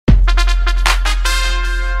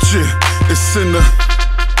Shit, it's SINA.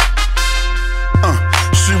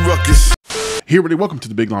 She ruckus. Hey everybody, welcome to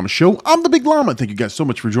the Big Llama Show. I'm the Big Llama. Thank you guys so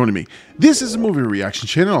much for joining me. This is a movie reaction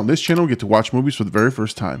channel. On this channel, we get to watch movies for the very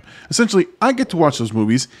first time. Essentially, I get to watch those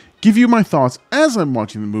movies, give you my thoughts as I'm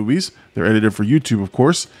watching the movies. They're edited for YouTube, of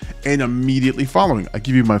course. And immediately following, I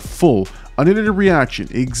give you my full, unedited reaction.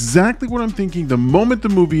 Exactly what I'm thinking the moment the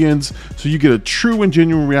movie ends, so you get a true and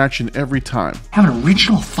genuine reaction every time. Have an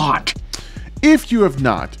original thought. If you have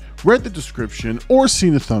not read the description or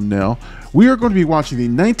seen the thumbnail, we are going to be watching the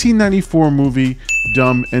 1994 movie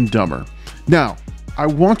Dumb and Dumber. Now, I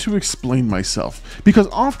want to explain myself because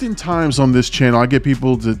oftentimes on this channel I get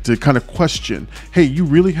people to kind of question, hey, you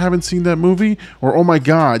really haven't seen that movie? Or, oh my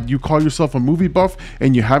God, you call yourself a movie buff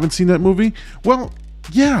and you haven't seen that movie? Well,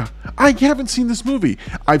 yeah, I haven't seen this movie.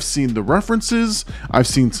 I've seen the references, I've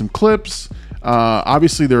seen some clips,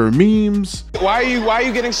 obviously there are memes. Why are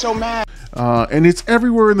you getting so mad? And it's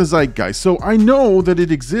everywhere in the zeitgeist. So I know that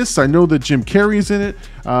it exists. I know that Jim Carrey is in it.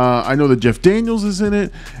 I know that Jeff Daniels is in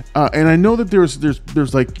it. And I know that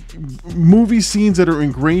there's like movie scenes that are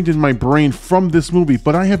ingrained in my brain from this movie,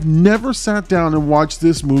 but I have never sat down and watched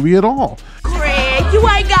this movie at all. Craig, you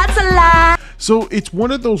ain't got to lie. So it's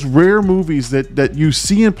one of those rare movies that you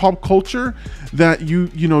see in pop culture that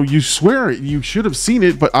you swear you should have seen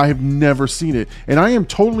it, but I have never seen it. And I am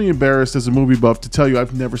totally embarrassed as a movie buff to tell you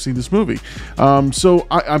I've never seen this movie. So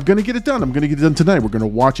I'm going to get it done. I'm going to get it done tonight. We're going to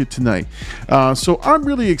watch it tonight. So I'm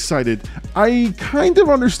really excited. I kind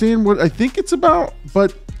of understand what I think it's about,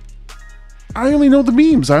 but I only know the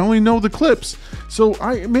memes. I only know the clips. So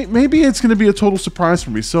maybe it's going to be a total surprise for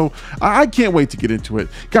me. So I can't wait to get into it.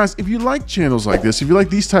 Guys, if you like channels like this, if you like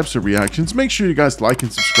these types of reactions, make sure you guys like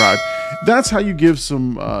and subscribe. That's how you give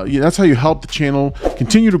some, that's how you help the channel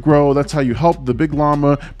continue to grow. That's how you help the Big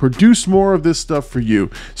Llama produce more of this stuff for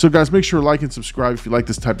you. So guys, make sure to like and subscribe if you like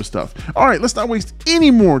this type of stuff. All right, let's not waste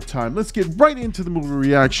any more time. Let's get right into the movie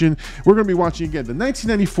reaction. We're going to be watching again the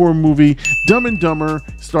 1994 movie Dumb and Dumber,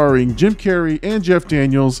 starring Jim Carrey and Jeff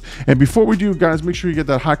Daniels. And before we do, guys, make sure you get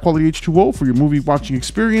that high quality H2O for your movie watching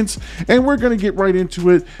experience. And we're going to get right into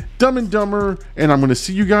it. Dumb and Dumber, and I'm going to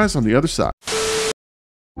see you guys on the other side.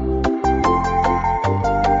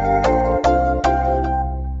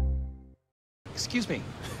 Excuse me.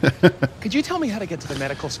 Could you tell me how to get to the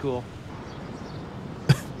medical school?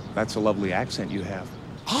 That's a lovely accent you have.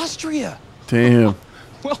 Austria. Damn.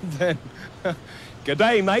 Well then. Good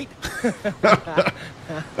day, mate.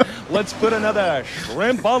 Let's put another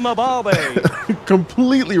shrimp on the barbie.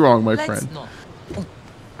 Completely wrong, my friend.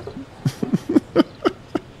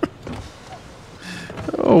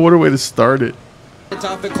 Oh, what a way to start it.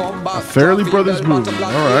 A Fairly Brothers movie.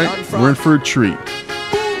 All right, we're in for a treat.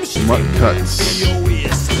 Mutt cuts.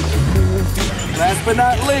 Last but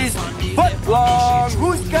not least, foot long.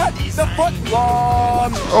 Who's got the foot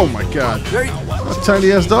long? Oh my God. A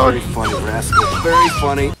tiny ass dog. Very funny, rascal. Very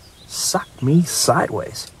funny. Suck me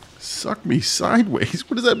sideways. Suck me sideways?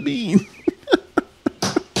 What does that mean?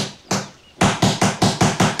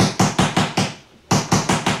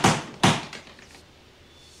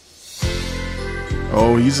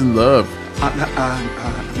 Oh, he's in love.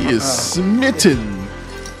 He is smitten.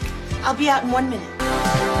 I'll be out in 1 minute.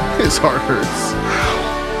 His heart hurts.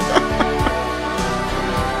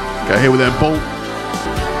 Got hit with that bolt.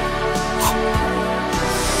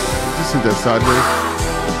 Just hit that sideways.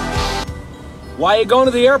 Why are you going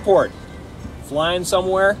to the airport? Flying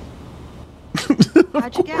somewhere?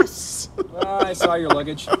 How'd you guess? Well, I saw your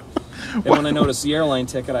luggage. And when I noticed the airline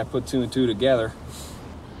ticket, I put 2 and 2 together.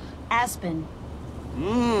 Aspen.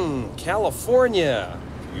 California.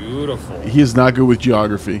 Beautiful. He is not good with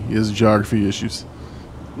geography. He has geography issues.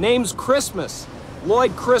 Name's Christmas.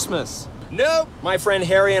 Lloyd Christmas. Nope. My friend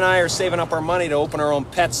Harry and I are saving up our money to open our own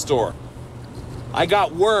pet store. I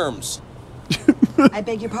got worms. I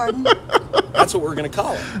beg your pardon? That's what we're going to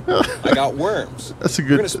call it. I got worms. That's a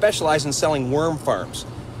good... We're going to specialize in selling worm farms.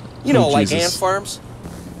 You know, like ant farms.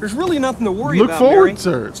 There's really nothing to worry about, forward, Mary.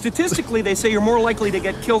 sir. Statistically, they say you're more likely to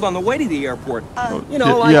get killed on the way to the airport. You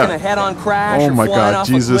know, like in a head-on crash or my flying God, off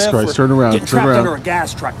Jesus a cliff Christ, or turn around, getting turn trapped around. under a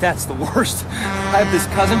gas truck. That's the worst. I have this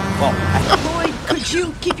cousin. Well, Lloyd, could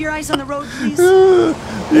you keep your eyes on the road, please?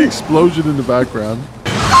 The explosion in the background.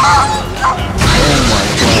 Oh my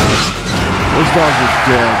God. Those dogs are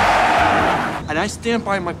dead. And I stand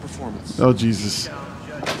by my performance. Oh, Jesus.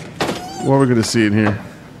 What are we going to see in here?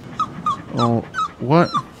 Oh, what?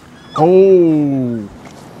 Oh.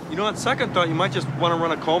 You know, on second thought, you might just want to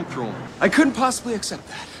run a comb through them. I couldn't possibly accept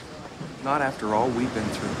that. Not after all we've been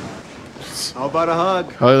through. How about a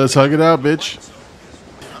hug? All right, let's hug it out, bitch.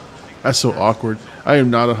 That's so awkward. I am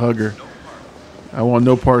not a hugger. I want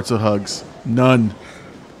no parts of hugs. None.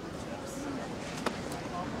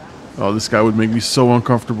 Oh, this guy would make me so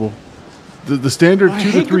uncomfortable. The standard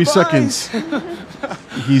 2 to 3 seconds.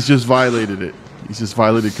 He's just violated it. He's just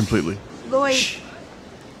violated completely. Lloyd.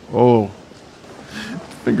 Oh.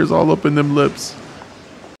 Fingers all up in them lips.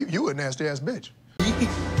 You a nasty ass bitch.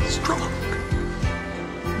 Strong.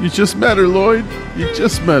 You just met her, Lloyd. You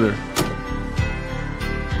just met her.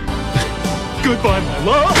 Goodbye, my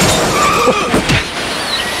love.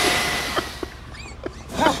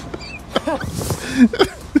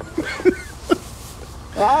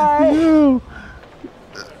 No.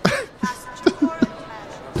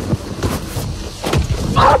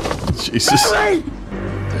 Jesus.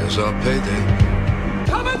 There's our payday.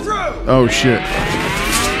 Coming through. Oh shit.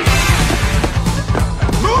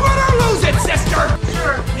 Move it or lose it, sister.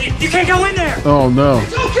 Sure. You can't go in there. Oh no.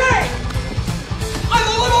 It's okay. I'm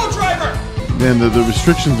a limo driver. Man, the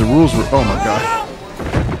restrictions, the rules were. Oh my god.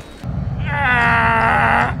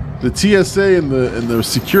 The TSA and the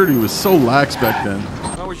security was so lax back then.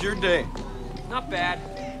 How was your day? Not bad.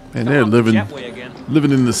 And they're living again.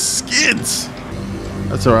 in the skids.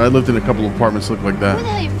 That's alright. I lived in a couple of apartments that looked like Who the that.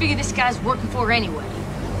 hell you figure this guy's working for anyway?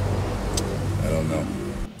 I don't know.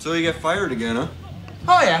 So you get fired again, huh?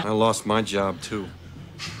 Oh yeah. I lost my job too.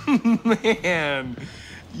 Man,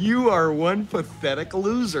 you are one pathetic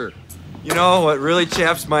loser. You know what really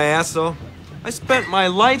chaps my ass, though? I spent my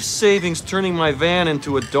life savings turning my van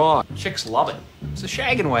into a dog. Chicks love it. It's a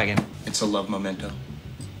shaggin' wagon. It's a love memento.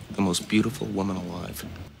 The most beautiful woman alive.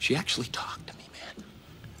 She actually talked to me, man.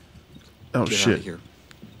 Oh Get out shit. of here.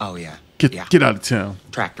 Oh, yeah. Get out of town.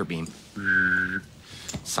 Tractor beam.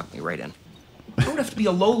 Suck me right in. You don't have to be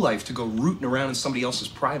a lowlife to go rooting around in somebody else's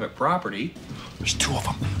private property. There's 2 of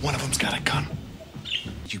them. One of them's got a gun.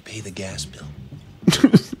 You pay the gas bill.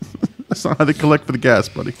 That's not how they collect for the gas,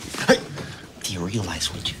 buddy. Do you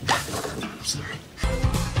realize what you got? I'm sorry.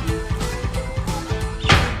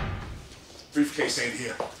 Briefcase ain't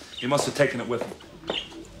here. He must have taken it with him.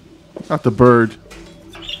 Not the bird.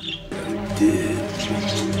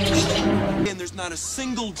 And there's not a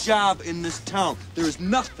single job in this town. There is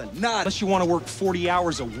nothing, not unless you want to work 40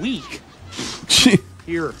 hours a week.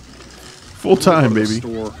 Here. Full time, baby.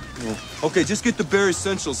 Store. Okay, just get the bare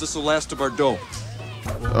essentials. This will last of our dough.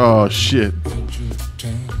 Oh shit.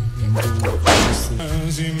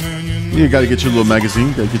 You gotta get your little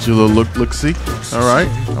magazine. Gotta get your little look see. All right,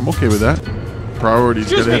 I'm okay with that. Priorities.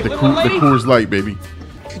 Gotta have the Coors Light, baby.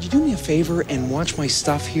 Could you do me a favor and watch my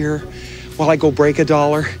stuff here while I go break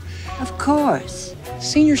 $1? Of course.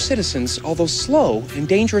 Senior citizens, although slow and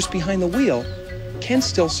dangerous behind the wheel, can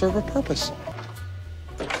still serve a purpose.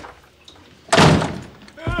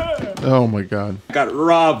 Oh my god. Got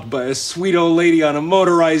robbed by a sweet old lady on a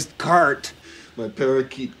motorized cart. My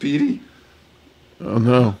parakeet Petey, Oh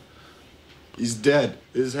no. he's dead.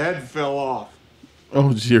 His head fell off.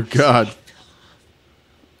 Oh dear God.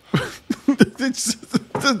 It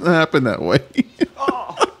just doesn't happen that way.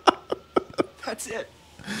 Oh, that's it.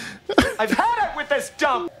 I've had it with this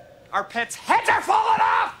dump. Our pets' heads are falling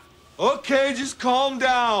off. Okay, just calm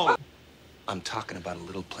down. I'm talking about a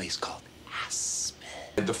little place called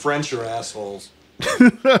Aspen. The French are assholes.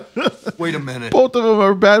 Wait a minute. Both of them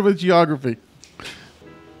are bad with geography.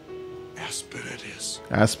 Aspen it is.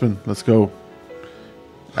 Aspen, let's go.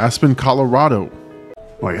 Aspen, Colorado.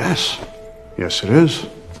 Why, yes. Yes, it is.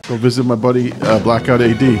 Go visit my buddy Blackout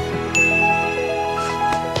AD. I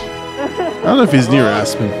don't know if he's near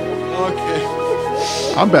Aspen.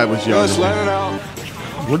 Okay. I'm bad with Just geography. let it out.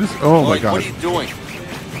 What is? Oh my Lloyd, God. what are you doing?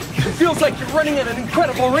 It feels like you're running at an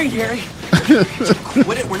incredible rate, Harry.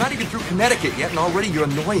 Quit it. We're not even through Connecticut yet, and already you're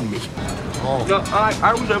annoying me. No,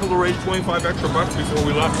 I was able to raise 25 extra bucks before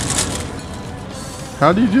we left.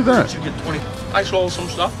 How do you do that? You get 20. I sold some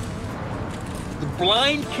stuff. The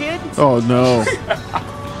blind kid? Oh no.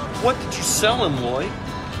 What did you sell him, Lloyd?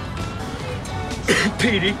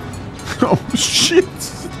 Petey. Oh shit.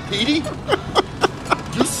 Petey?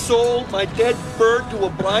 You sold my dead bird to a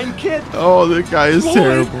blind kid? Oh, that guy is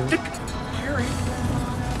terrible. Harry,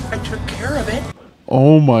 I took care of it.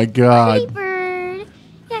 Oh my God. Pretty bird.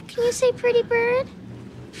 Yeah, can you say pretty bird?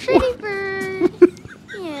 Pretty bird.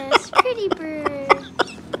 Yes, pretty bird.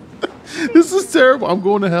 This is terrible. I'm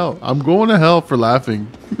going to hell. I'm going to hell for laughing.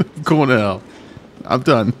 I'm going to hell. I'm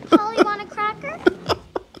done. Polly, want a cracker?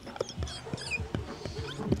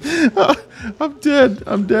 I'm dead.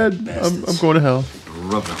 I'm dead. I'm going to hell.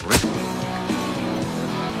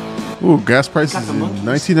 Ooh, gas prices in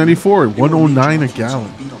 1994, 109 a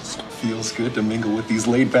gallon. Feels good to mingle with these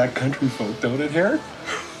laid-back country folk, don't it, Harry?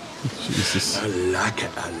 Jesus. I like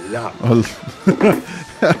it a lot.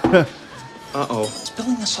 Uh-oh.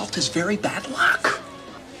 Spilling the salt is very bad luck.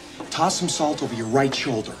 Toss some salt over your right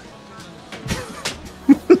shoulder.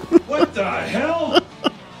 What the hell?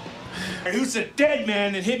 Who's the dead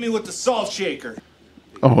man that hit me with the salt shaker?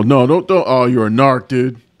 Oh no, don't. Oh, you're a narc,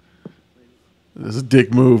 dude. That's a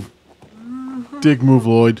dick move. Dick move,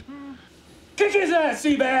 Lloyd. Kick his ass,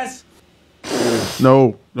 Seabass!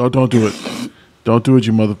 No, don't do it. Don't do it,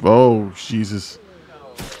 you mother. Oh, Jesus.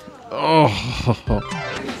 Oh.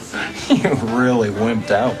 You really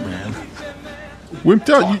wimped out, man. Wimped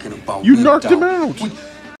out? You narked him out.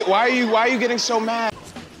 Why are you getting so mad?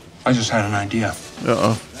 I just had an idea.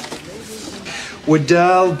 Would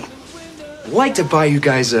like to buy you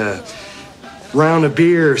guys a round of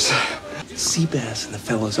beers. Seabass and the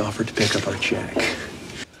fellas offered to pick up our check.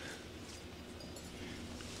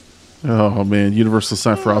 Oh man, universal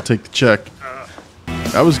sign for I'll take the check.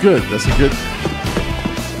 That was good. That's a good.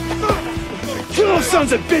 You little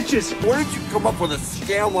sons of bitches! Where did you come up with a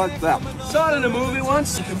scam like that? Saw it in a movie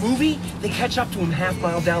once. In the movie, they catch up to him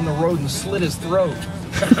half-mile down the road and slit his throat.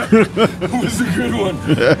 It was a good one.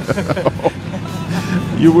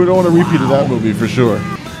 You would want a repeat of that movie for sure.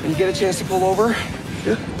 When you get a chance to pull over,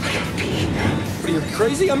 What are you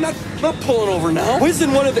crazy? I'm not pulling over now. Whiz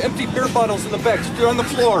in one of the empty beer bottles in the back. They're on the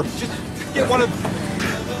floor. Just get one of.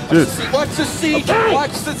 Dude. Watch the seat. Okay.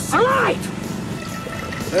 Watch the seat. All right.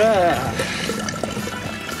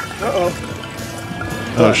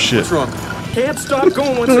 Oh shit. What's wrong? Can't stop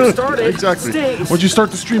going once you started. Exactly. Stays. Once you start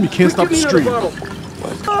the stream, you can't stop the Give me stream. another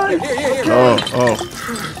bottle. Here. Oh.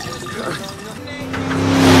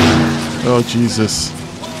 Oh Jesus.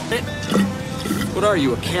 What are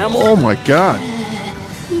you, a camel? Oh my God.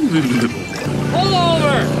 Pull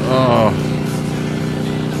over. Oh.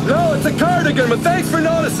 No, it's a cardigan, but thanks for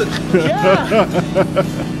noticing. Yeah.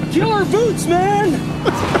 Killer boots, man.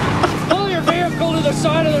 Pull your vehicle to the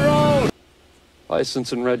side of the road.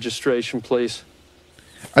 License and registration, please.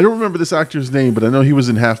 I don't remember this actor's name, but I know he was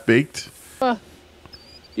in Half Baked.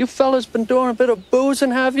 You fellas been doing a bit of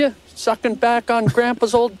boozing, have you? Sucking back on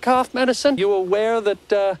Grandpa's old cough medicine? You aware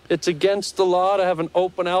that it's against the law to have an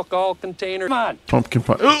open alcohol container? Come on. Pumpkin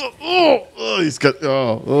pie. He's got.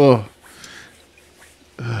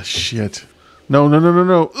 Shit. No. No,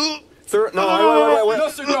 wait. No,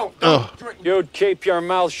 sir, no. You'd keep your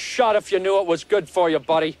mouth shut if you knew it was good for you,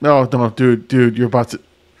 buddy. No, dude, you're about to.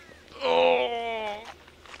 Oh,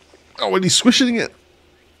 and he's swishing it.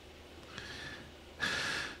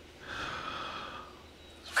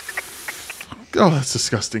 Oh, that's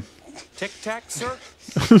disgusting. Tic Tac, sir.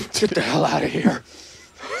 Get the hell out of here.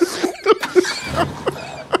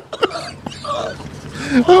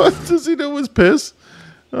 Does he know his piss?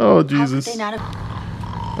 Oh, Jesus.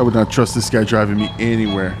 I would not trust this guy driving me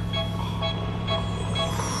anywhere.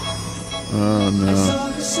 Oh, no.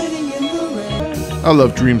 I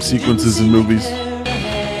love dream sequences in movies.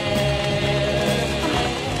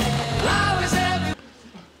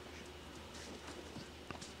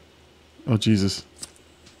 Oh, Jesus.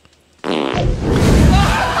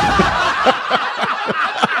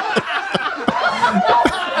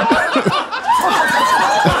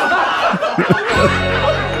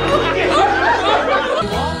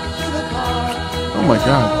 Oh my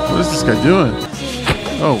God, what is this guy doing?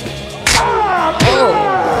 Oh.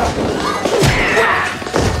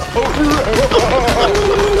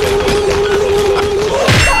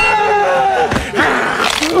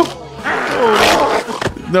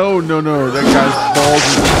 No, that guy's balls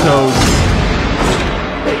and toes.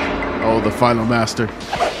 Oh, the final master.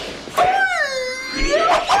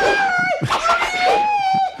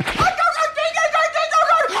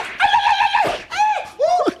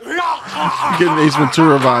 Getting Ace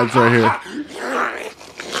Ventura vibes right here.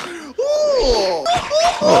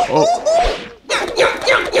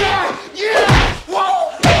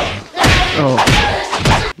 Oh.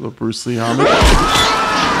 Little Bruce Lee homage.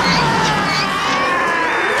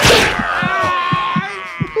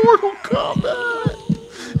 Mortal Kombat.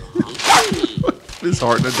 Put his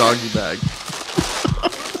heart in a doggy bag.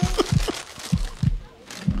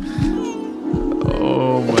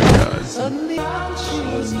 Oh my God.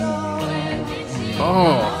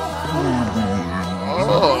 Oh.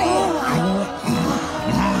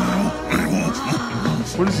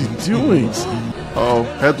 What is he doing? Oh,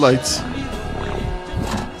 headlights.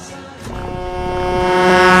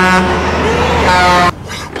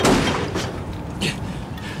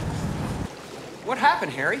 What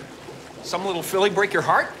happened, Harry? Some little filly break your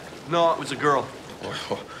heart? No, it was a girl.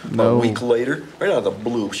 No. A week later, right out of the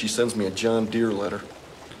blue, she sends me a John Deere letter.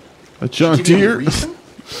 A John Deere?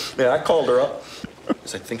 Yeah, I called her up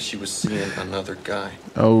because I think she was seeing another guy.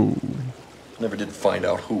 Oh. Never did find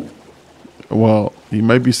out who. Well, he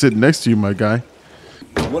might be sitting next to you, my guy.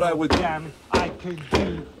 What I would...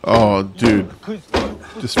 Oh, dude.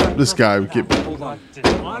 This guy would get...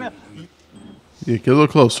 Yeah, get a little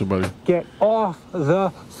closer, buddy. Get off the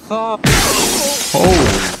phone.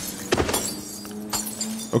 Oh.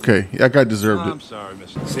 Okay, that guy deserved it. I'm sorry,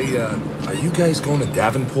 mister. Say, are you guys going to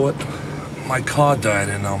Davenport? My car died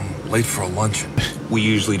and I'm late for a luncheon. We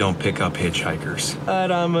usually don't pick up hitchhikers.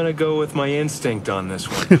 But I'm gonna go with my instinct on this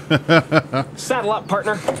one. Saddle up,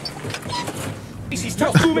 partner. He's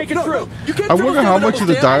tough. Who make it through? I wonder how much of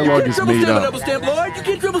the dialogue is made up. You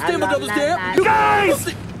can't triple stamp a double stamp. You guys,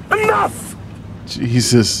 enough.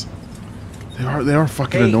 Jesus, they are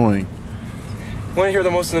fucking annoying. Want to hear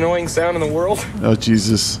the most annoying sound in the world? Oh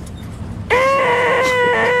Jesus.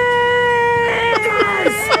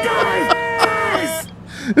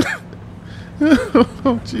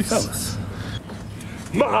 Oh Jesus.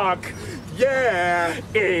 Mock. Yeah.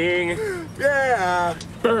 Ing. Yeah.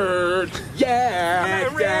 Bird. Yeah.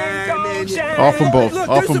 Off them both. Look,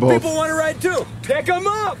 Off them both. People want to ride too. Pick them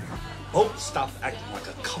up. Oh, stop acting like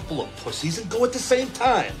a couple of pussies and go at the same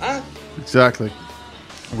time, huh? Exactly.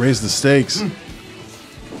 Raise the stakes.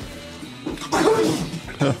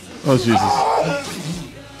 Oh Jesus.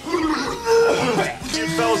 You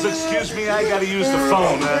fellas, excuse me, I gotta use the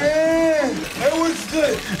phone, man. That was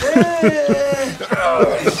good.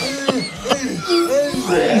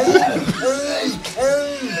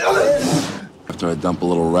 After I dump a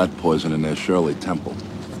little rat poison in there, Shirley Temple.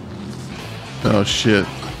 Oh shit.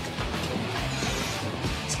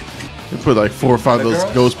 They put like 4 or 5 of those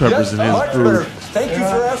ghost peppers in his food. Thank you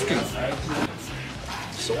for asking.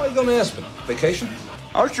 So why are you going to Aspen? Vacation?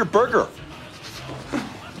 How's your burger?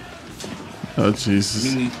 Oh Jesus.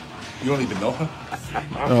 You don't even know her?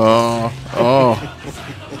 Oh. Oh.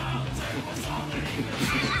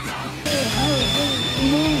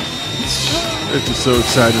 It's just so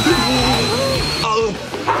excited.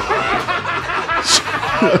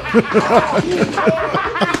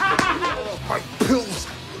 My pills.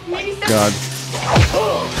 God.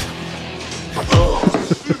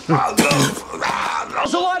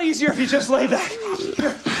 It's a lot easier if you just lay back.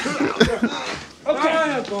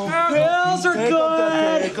 Okay. Pills are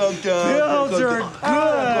good. Pills are good.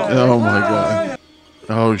 Oh my God.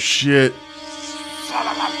 Oh shit.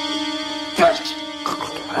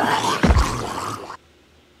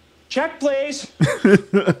 Check, please.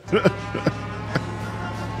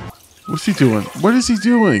 What's he doing? What is he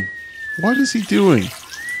doing? What is he doing?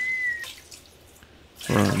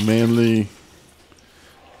 Manly.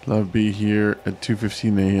 Love be here at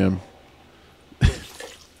 2:15 a.m.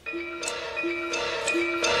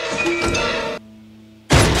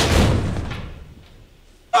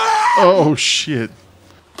 Oh shit.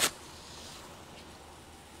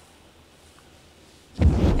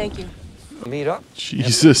 Thank you. Meet up.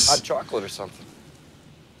 Jesus. Hot chocolate or something.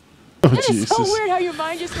 Oh That is Jesus. so weird how your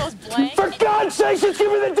mind just goes blank. For God's sake, just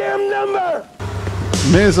give me the damn number.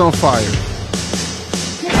 Man's on fire.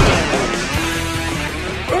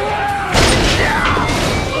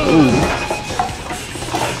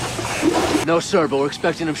 No, sir, but we're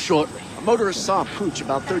expecting him shortly. A motorist saw a pooch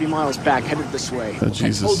about 30 miles back, headed this way. Oh, I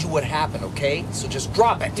Jesus. told you what happened, okay? So just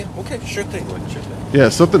drop it. Okay, sure thing. Yeah,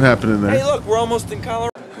 something happened in Hey, there. look, we're almost in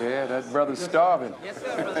Colorado. Yeah, that brother's starving.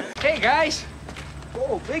 Hey, guys.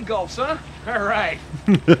 Oh, big gulps, huh? All right.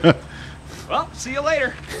 Well, see you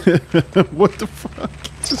later. What the fuck?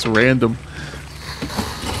 It's just random.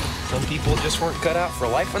 Some people just weren't cut out for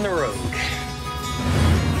life on the road.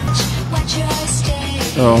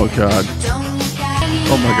 Oh God.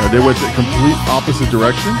 Oh my God, they went the complete opposite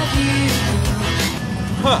direction?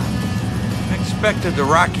 Huh. Expected the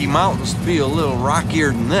Rocky Mountains to be a little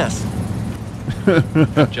rockier than this.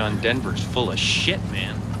 John Denver's full of shit,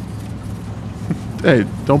 man. Hey,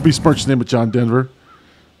 don't be smirching him with John Denver.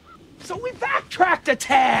 So we backtracked a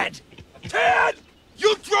tad. Tad,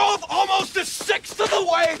 you drove almost a sixth of the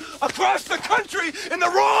way across the country in the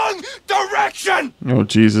wrong direction. Oh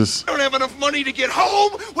Jesus. We don't have enough money to get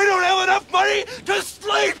home. We don't have enough money to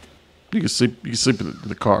sleep. You can sleep in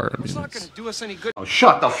the car. I mean, It's not going to do us any good. Oh,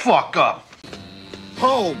 shut the fuck up.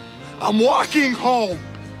 Home. I'm walking home.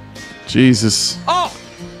 Jesus. Oh,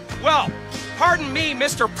 well, pardon me,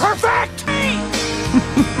 Mr. Perfect.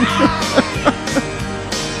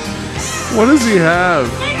 What does he have?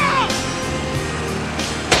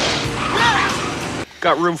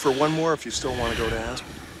 Got room for one more if you still want to go to Aspen.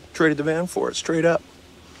 Traded the van for it, straight up.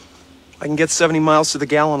 I can get 70 miles to the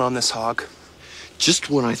gallon on this hog. Just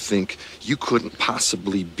when I think you couldn't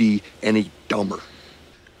possibly be any dumber.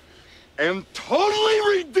 And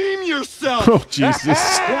totally redeem yourself. Oh Jesus.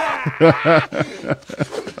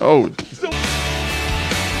 Oh.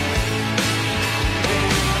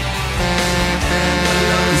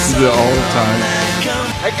 listens to it all the time.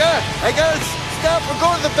 I got to stop. We're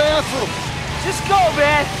going to the bathroom. Just go,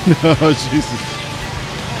 man. Oh, Jesus.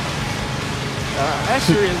 That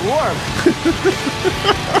sure is warm.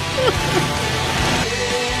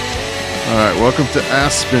 All right, welcome to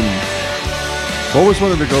Aspen. I've always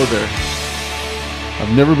wanted to go there.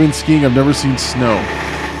 I've never been skiing. I've never seen snow.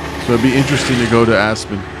 So it'd be interesting to go to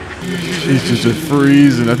Aspen. It's just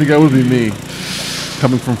freezing. I think that would be me,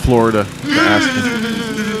 coming from Florida to Aspen.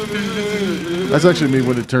 That's actually me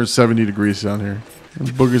when it turns 70 degrees down here. And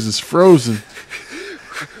Boogers is frozen.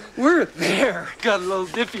 We're there. Got a little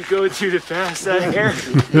dippy going too fast out here.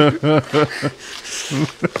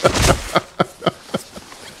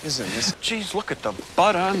 Isn't this? Jeez, look at the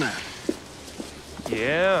butt on that.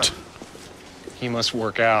 Yeah. He must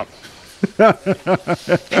work out.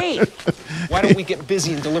 Hey, why don't we get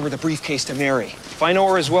busy and deliver the briefcase to Mary? If I know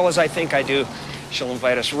her as well as I think I do, she'll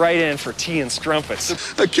invite us right in for tea and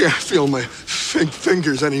strumpets. I can't feel my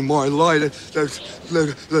fingers anymore.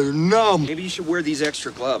 They're numb. Maybe you should wear these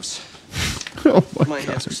extra gloves. Oh my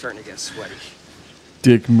hands are starting to get sweaty.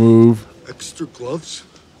 Dick move. Extra gloves?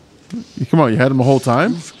 Come on, you had him the whole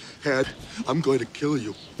time? I'm going to kill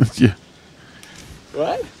you. Yeah.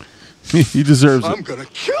 What? He deserves it. I'm going to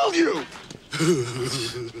kill you.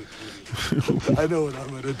 I know what I'm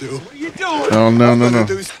going to do. What are you doing? Oh, no.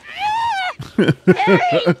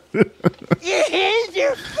 Hey! Your hands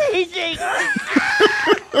are freezing.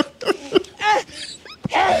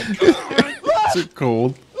 Is it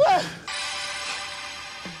cold?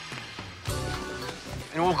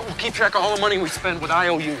 And we'll keep track of all the money we spend with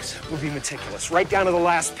IOUs. We'll be meticulous, right down to the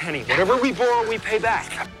last penny. Whatever we borrow, we pay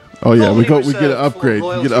back. Oh yeah, we get an upgrade.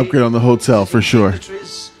 We get an upgrade on the hotel for sure.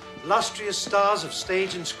 Illustrious stars of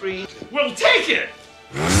stage and screen. We'll take it.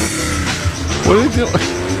 What are they doing?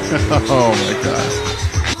 Oh my god.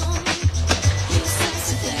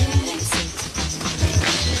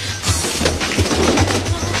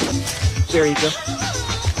 There you go.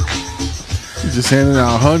 He's just handing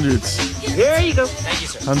out hundreds. There you go. Thank you,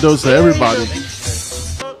 sir. Hundos to everybody.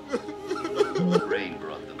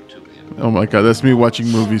 Oh my god, that's me watching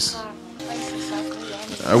movies.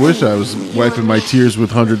 I wish I was wiping my tears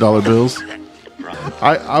with $100 bills.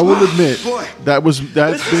 I will admit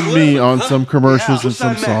that's been me on some commercials and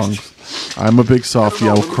some songs. I'm a big softie.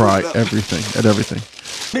 I will cry at everything.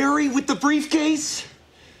 Mary with the briefcase?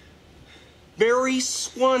 Mary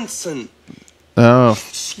Swanson. Oh.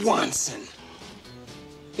 Swanson.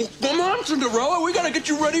 Well, come on, Cinderella. We gotta get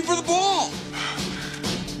you ready for the ball.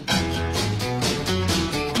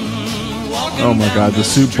 Oh my god, the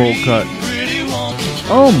soup bowl cut.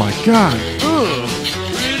 Oh my god. Ugh.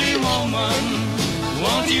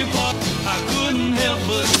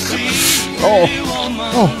 Oh.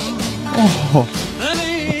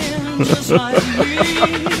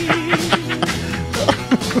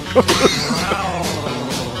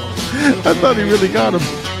 I thought he really got him.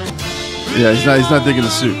 Yeah, he's not digging the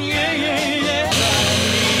soup.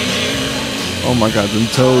 Oh my god, them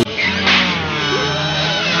toes.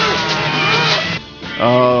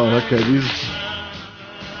 Oh, okay,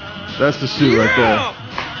 that's the shoe right there.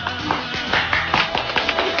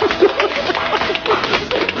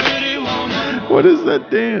 What is that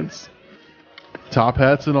dance? Top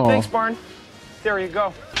hats and all. Thanks, Barn. There you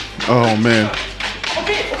go. Oh man.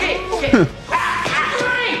 Okay.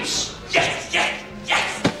 Nice. Yes.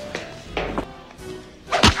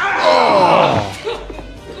 Oh.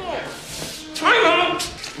 Time out.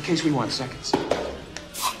 In case we want seconds.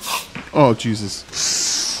 Oh Jesus.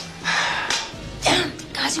 Damn,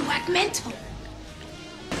 guys, you act mental.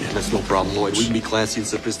 Yeah, that's no problem, Lloyd. We can be classy and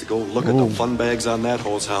sophisticated. Look at the fun bags on that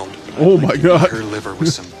hose hound. Oh my god. Her liver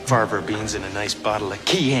with some farver beans and a nice bottle of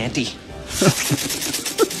Chianti.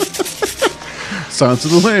 Silence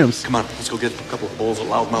of the Lambs. Come on, let's go get a couple of bowls of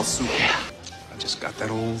loudmouth soup. Yeah. I just got that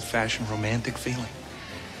old-fashioned romantic feeling.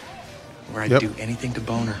 Where I'd Yep. do anything to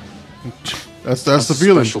bone her. That's the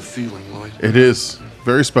feeling. Special feeling, Lloyd. It is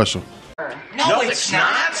very special. No, it's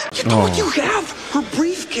not. Oh. You have her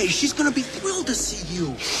briefcase. She's gonna be thrilled to see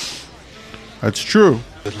you. That's true.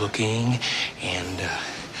 Good looking, and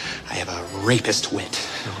I have a rapist wit.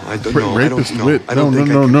 I don't Rapist know. wit. I don't think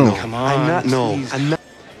No. Come on. I'm not.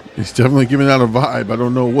 He's definitely giving out a vibe. I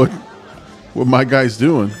don't know what my guy's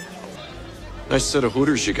doing. Nice set of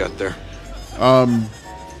hooters you got there.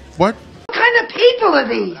 What? What kind of people are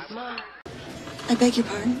these? I beg your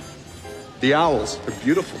pardon? The owls. They're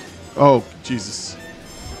beautiful. Oh, Jesus.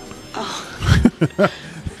 Oh.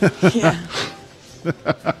 Yeah.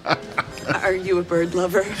 Are you a bird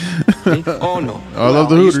lover? Oh, no. I love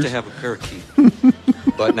the I hooters. used to have a parakeet.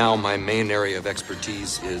 But now my main area of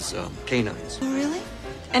expertise is canines. Oh, really?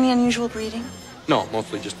 Any unusual breeding? No,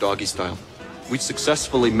 mostly just doggy style. We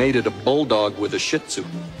successfully mated a bulldog with a Shih Tzu.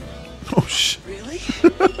 Oh shit. Really?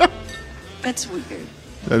 That's weird.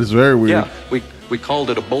 That is very weird. Yeah, we called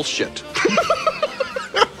it a bullshit.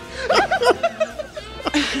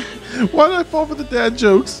 Why did I fall for the dad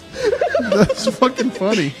jokes? That's fucking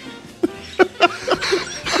funny.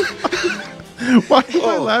 Why am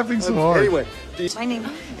I laughing so hard? Anyway, My name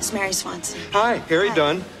is Mary Swanson. hi, Harry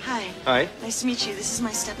Dunn. Hi. Hi. Nice to meet you. This is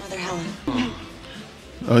my stepmother, Helen.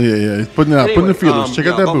 Oh yeah, yeah. He's putting it out, putting the feelers. Check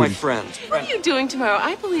out that about my booty. friend. What are you doing tomorrow?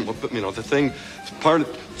 I believe. Well, but, you know, the thing, part of...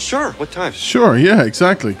 Sure, what time? Sure, yeah,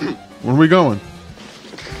 exactly. Where are we going?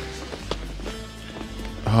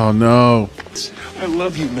 Oh no. I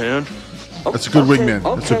love you, man. That's a good wingman.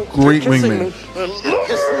 That's a great wingman.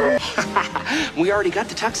 We already got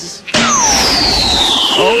the tuxes.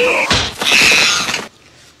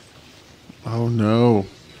 Oh no.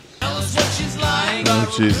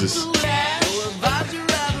 Oh Jesus.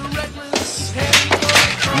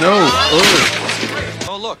 No.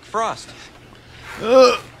 Oh, look, Frost.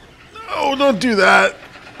 Oh, don't do that.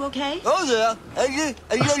 Okay? Oh, yeah. I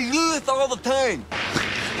do this all the time.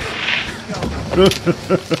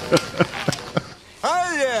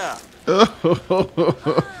 Oh, yeah.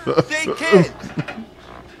 Say, kid.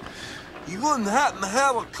 You wouldn't happen to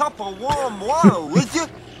have a cup of warm water, would you?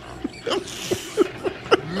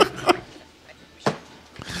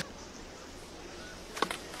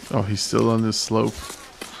 Oh, he's still on this slope.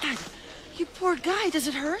 You poor guy. Does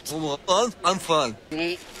it hurt? I'm fine.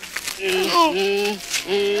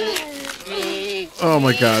 Oh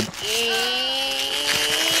my God.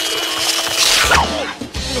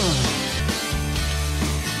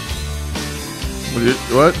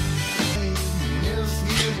 What?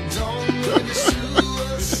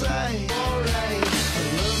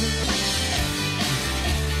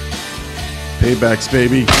 Paybacks,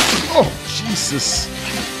 baby. Oh, Jesus.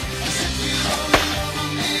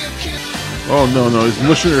 Oh, no, no. He's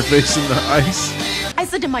mushing her face in the ice. I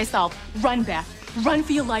said to myself, run, Beth. Run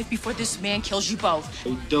for your life before this man kills you both.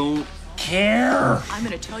 I don't care. I'm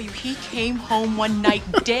gonna tell you, he came home one night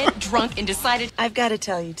dead drunk and decided. I've got to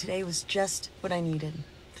tell you, today was just what I needed.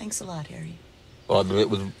 Thanks a lot, Harry. Well,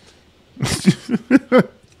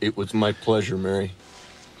 it was my pleasure, Mary.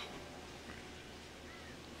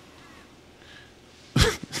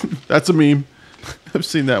 That's a meme. I've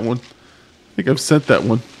seen that one. I think I've sent that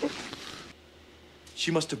one.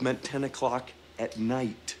 She must have meant 10 o'clock at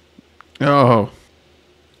night. Oh.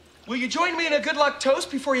 Will you join me in a good luck toast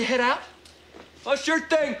before you head out? Oh, sure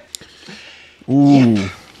thing. Ooh. Yeah.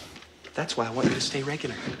 That's why I want you to stay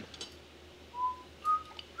regular.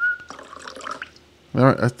 All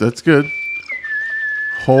right, that's good.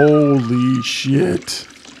 Holy shit.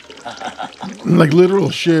 Like literal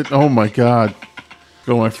shit. Oh my God.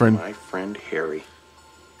 Go, my friend. My friend Harry.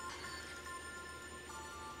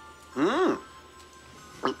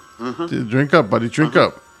 Dude, drink up, buddy. Drink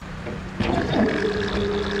up.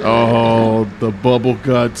 Oh, the bubble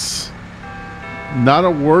guts. Not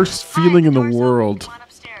a worse feeling in the world.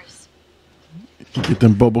 You get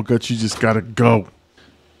them bubble guts, you just gotta go.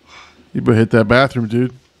 You better hit that bathroom,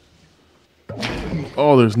 dude.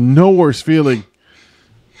 Oh, there's no worse feeling.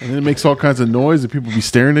 And then it makes all kinds of noise and people be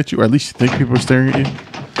staring at you, or at least you think people are staring at you.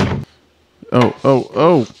 Oh, oh,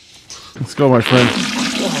 oh. Let's go, my friend.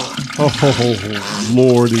 Oh,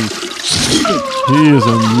 Lordy. He is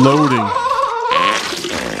unloading.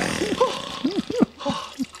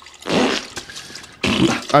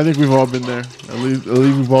 I think we've all been there. At least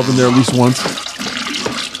we've all been there at least once.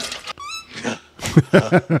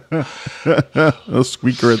 A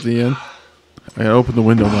squeaker at the end. I gotta open the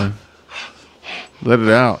window, man. Let it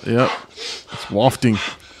out. Yep. It's wafting.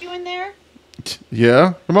 You in there?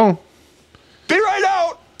 Yeah? Come on. Be right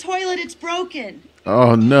out! Toilet, it's broken.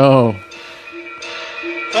 Oh, no.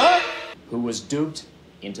 Who was duped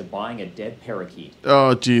into buying a dead parakeet.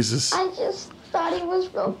 Oh, Jesus. I just thought he was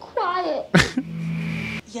real quiet.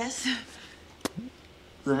 Yes?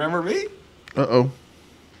 Remember me? Uh-oh.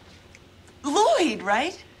 Lloyd,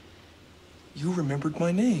 right? You remembered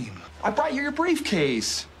my name. I brought you your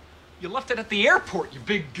briefcase. You left it at the airport, you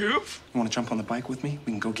big goof. You want to jump on the bike with me?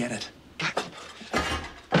 We can go get it.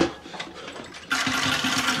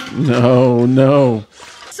 No, no.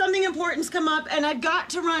 Something important's come up and I've got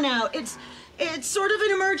to run out. It's sort of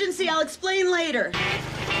an emergency. I'll explain later.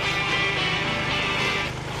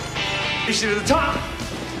 Push you to the top.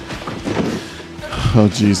 Oh,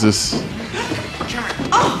 Jesus.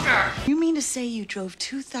 Oh! You mean to say you drove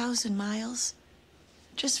 2,000 miles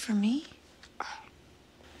just for me?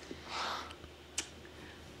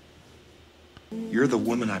 You're the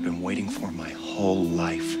woman I've been waiting for my whole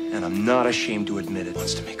life, and I'm not ashamed to admit it.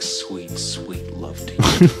 Wants to make sweet, sweet love to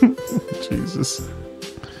you. Jesus.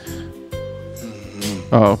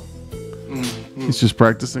 Oh. He's just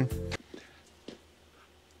practicing.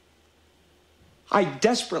 I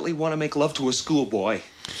desperately want to make love to a schoolboy.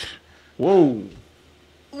 Whoa.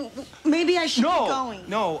 Maybe I should keep going.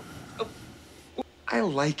 No. I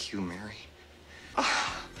like you, Mary.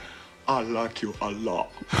 I like you a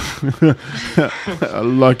lot. I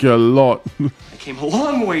like you a lot. I came a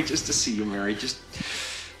long way just to see you, Mary. Just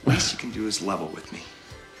least you can do is level with me.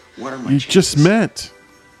 What are my chances? Just met.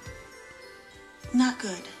 Not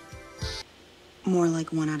good. More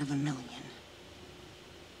like 1 out of a million.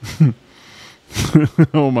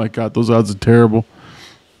 Oh my God, those odds are terrible.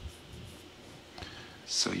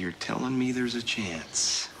 So you're telling me there's a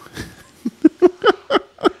chance?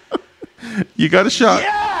 You got a shot.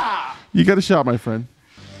 Yeah! You got a shot, my friend.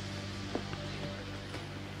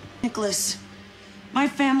 Nicholas, my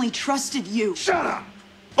family trusted you. Shut up!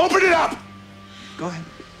 Open it up! Go ahead.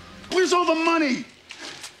 Where's all the money?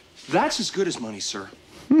 That's as good as money, sir.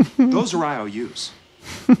 Those are IOUs.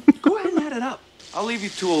 Go ahead and add it up. I'll leave you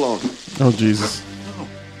two alone. Oh, Jesus. No,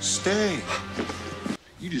 stay.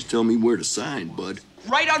 You just tell me where to sign, bud.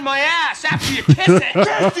 Right on my ass after you kiss it.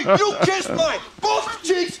 Cassie, you kiss mine. Both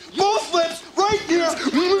cheeks, both lips, right here.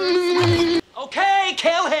 Okay,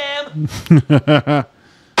 kill him.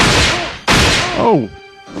 Oh.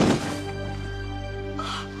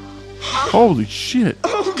 Holy shit.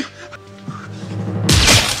 Oh.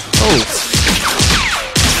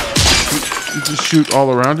 You just shoot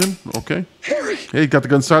all around him? Okay. Harry. Hey, got the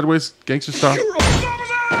gun sideways. Gangster style.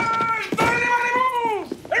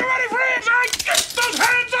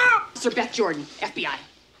 Sir Beth Jordan, FBI.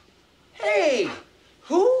 Hey,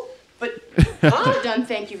 who? But We're done,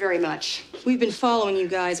 thank you very much. We've been following you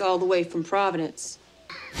guys all the way from Providence.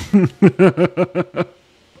 But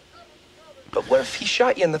what if he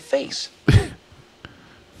shot you in the face?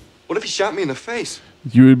 What if he shot me in the face?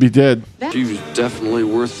 You would be dead. She was definitely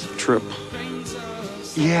worth the trip.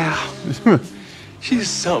 Yeah. She's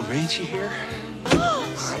something, ain't she here?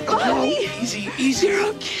 Buddy! Easy, easy.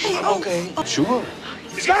 Okay. Okay. Sure.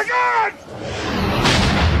 He's got a gun!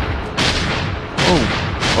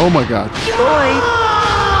 Oh my God. Lloyd!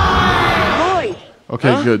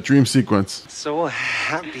 Okay, good. Dream sequence. So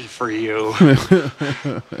happy for you.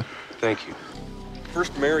 Thank you.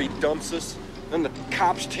 First Mary dumps us, then the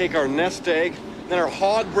cops take our nest egg, then our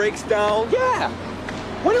hog breaks down. yeah.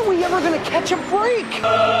 When are we ever gonna catch a break?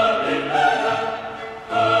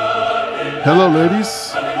 Hello,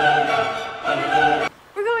 ladies.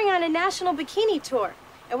 We're going on a national bikini tour,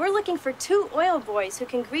 and we're looking for 2 oil boys who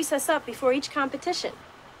can grease us up before each competition.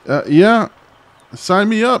 Yeah. Sign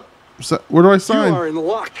me up. Where do I You sign? are in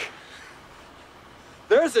luck.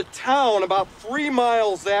 There's a town about 3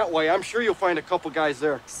 miles that way. I'm sure you'll find a couple guys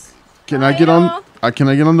there. Can I get on? Can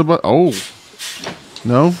I get on the bus? Oh.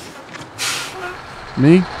 No.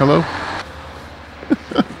 Me? Hello?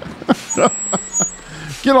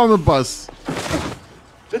 Get on the bus.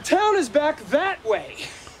 The town is back that way.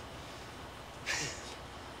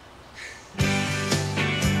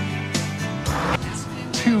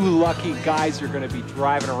 Two lucky guys are going to be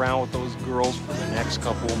driving around with those girls for the next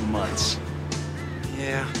couple of months.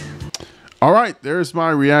 Yeah. All right, there's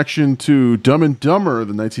my reaction to Dumb and Dumber,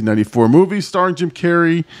 the 1994 movie starring Jim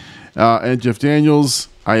Carrey and Jeff Daniels.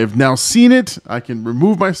 I have now seen it. I can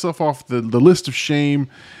remove myself off the list of shame,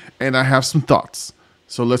 and I have some thoughts.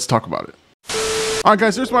 So let's talk about it. All right,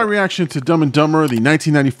 guys, there's my reaction to Dumb and Dumber, the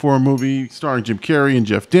 1994 movie starring Jim Carrey and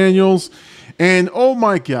Jeff Daniels. And oh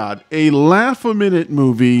my God, a laugh-a-minute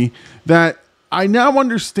movie that I now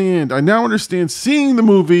understand. I now understand seeing the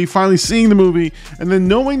movie, finally seeing the movie, and then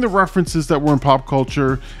knowing the references that were in pop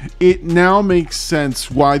culture. It now makes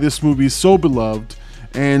sense why this movie is so beloved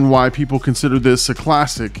and why people consider this a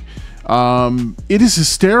classic. It is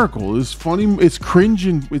hysterical. It's funny. It's cringe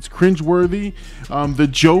and it's cringe-worthy. The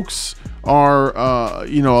jokes are,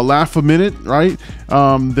 a laugh a minute, right?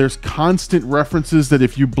 There's constant references that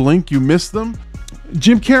if you blink, you miss them.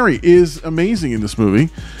 Jim Carrey is amazing in this movie.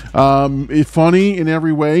 It's funny in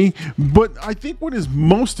every way, but I think what is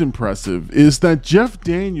most impressive is that Jeff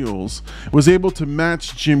Daniels was able to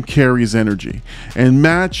match Jim Carrey's energy and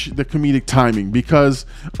match the comedic timing, because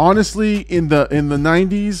honestly, in the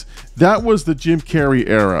 90s, that was the Jim Carrey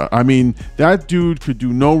era. I mean, that dude could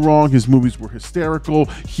do no wrong. His movies were hysterical.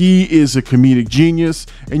 He is a comedic genius.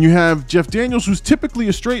 And you have Jeff Daniels, who's typically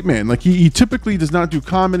a straight man. Like he typically does not do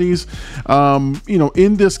comedies.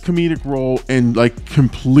 in this comedic role and like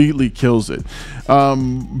completely kills it.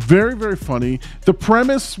 Very, very funny. The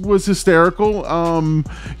premise was hysterical. Some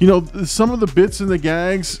of the bits and the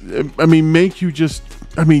gags, make you just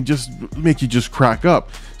crack up.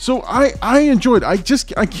 So I enjoyed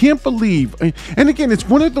it. I can't believe, and again, it's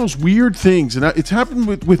one of those weird things, and it's happened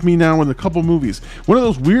with me now in a couple movies. One of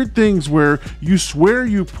those weird things where you swear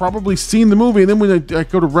you probably seen the movie, and then when I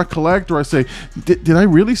go to recollect, or I say, did I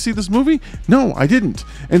really see this movie? No, I didn't.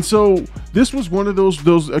 And so this was one of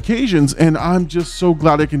those occasions, and I'm just so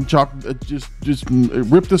glad I can just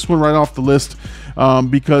rip this one right off the list,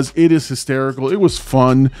 because it is hysterical. It was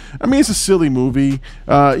fun. It's a silly movie.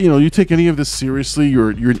 You take any of this seriously,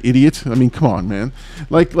 you're an idiot. Come on, man.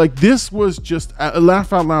 Like this was just a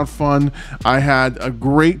laugh out loud fun. I had a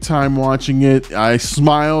great time watching it. I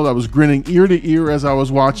smiled. I was grinning ear to ear as I was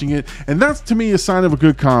watching it, and that's to me a sign of a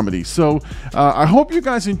good comedy. So I hope you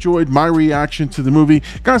guys enjoyed my reaction to the movie.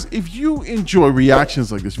 Guys, if you enjoy reactions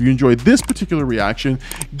like this, if you enjoyed this particular reaction,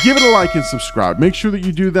 give it a like and subscribe. Make sure that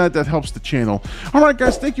you do that. That helps the channel. All right,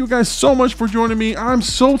 guys, thank you guys so much for joining me. I'm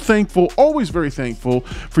so thankful, always very thankful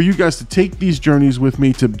for you guys to take these journeys with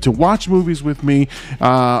me, to watch movies with me.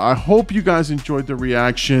 I hope you guys enjoyed the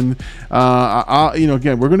reaction.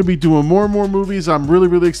 Again, we're going to be doing more and more movies. I'm really,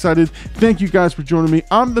 really excited. Thank you guys for joining me.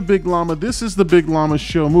 I'm the Big Llama. This is the Big Llama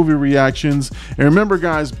Show, movie reactions. And remember,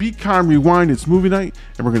 guys, be kind, rewind. It's movie night,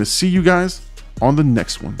 and we're going to see you guys on the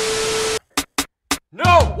next one.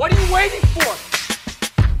 No! What are you waiting for?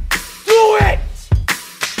 Do it!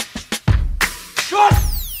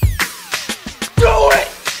 Just do it!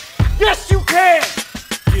 Yes, you can!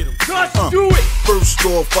 Just do it! First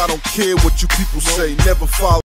off, I don't care what you people say. Never follow.